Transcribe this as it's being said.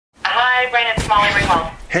Hi, Brian. It's Molly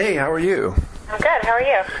Ringwald. Hey, how are you? I'm good. How are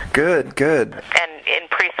you? Good, good. And in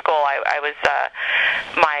preschool, I was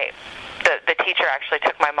the teacher actually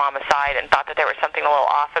took my mom aside and thought that there was something a little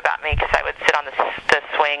off about me because I would sit on the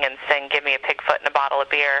swing and sing "Give Me a Pig Foot and a Bottle of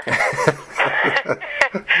Beer." And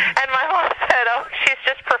my mom said, "Oh, she's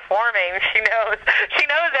just performing. She knows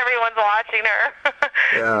everyone's watching her.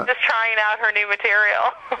 Yeah. Just trying out her new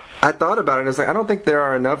material." I thought about it, and it's like, I don't think there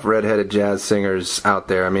are enough redheaded jazz singers out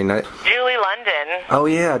there. I mean, Julie London. Oh,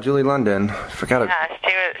 yeah, Julie London. Forgot Yeah,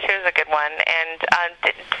 she was a good one. And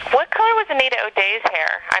what color was Anita O'Day's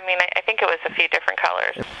hair? I mean, I think it was a few different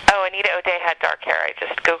colors. Oh, Anita O'Day had dark hair. I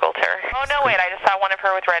just Googled her. Oh, no, wait, I just saw one of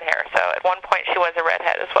her with red hair. So at one point she was a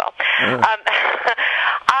redhead as well.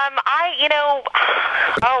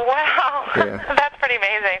 Oh, wow. Yeah. That's pretty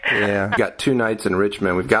amazing. Yeah. We've got 2 nights in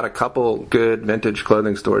Richmond. We've got a couple good vintage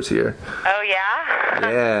clothing stores here. Oh, yeah?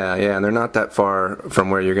 Yeah, and they're not that far from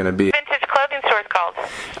where you're going to be. Vintage clothing stores called?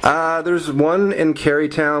 There's one in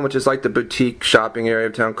Carytown, which is like the boutique shopping area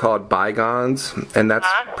of town, called Bygones, and that's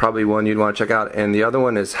probably one you'd want to check out. And the other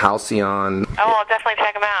one is Halcyon. Oh, I'll definitely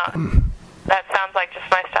check them out. That sounds like just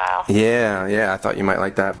my style. Yeah, I thought you might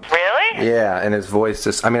like that. Really? Yeah, and his voice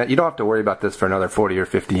just, I mean, you don't have to worry about this for another 40 or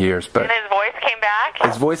 50 years, but... And his voice came back?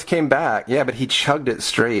 His voice came back, yeah, but he chugged it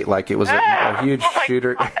straight like it was a huge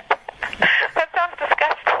shooter. That sounds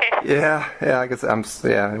disgusting. Yeah, I guess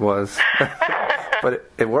it was.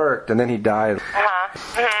 But it worked, and then he died.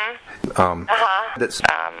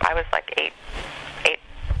 I was like eight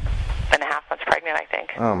and a half months pregnant, I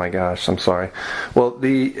think. Oh my gosh, I'm sorry. Well,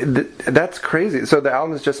 that's crazy. So the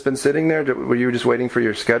album has just been sitting there. Were you just waiting for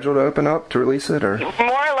your schedule to open up to release it, or? More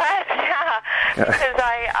or less, yeah. Because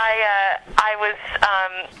I was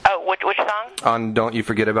which song? On "Don't You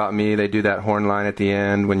Forget About Me," they do that horn line at the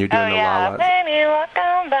end when you're doing the la-la. When you walk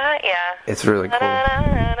down by, yeah. It's really cool. Yeah,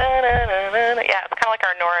 it's kind of like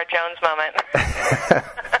our Nora Jones moment.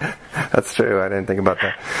 That's true. I didn't think about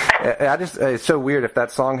that. It's so weird. If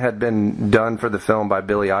that song had been done for the film by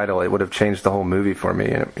Billy Idol, it would have changed the whole movie for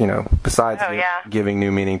me. You know, besides giving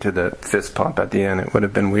new meaning to the fist pump at the end, it would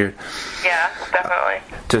have been weird. Yeah, definitely.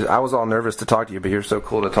 I was all nervous to talk to you, but you're so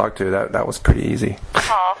cool to talk to. That was pretty easy.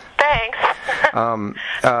 Oh, thanks. See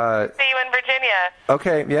you in Virginia.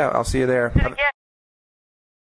 Okay, yeah, I'll see you there. Yeah.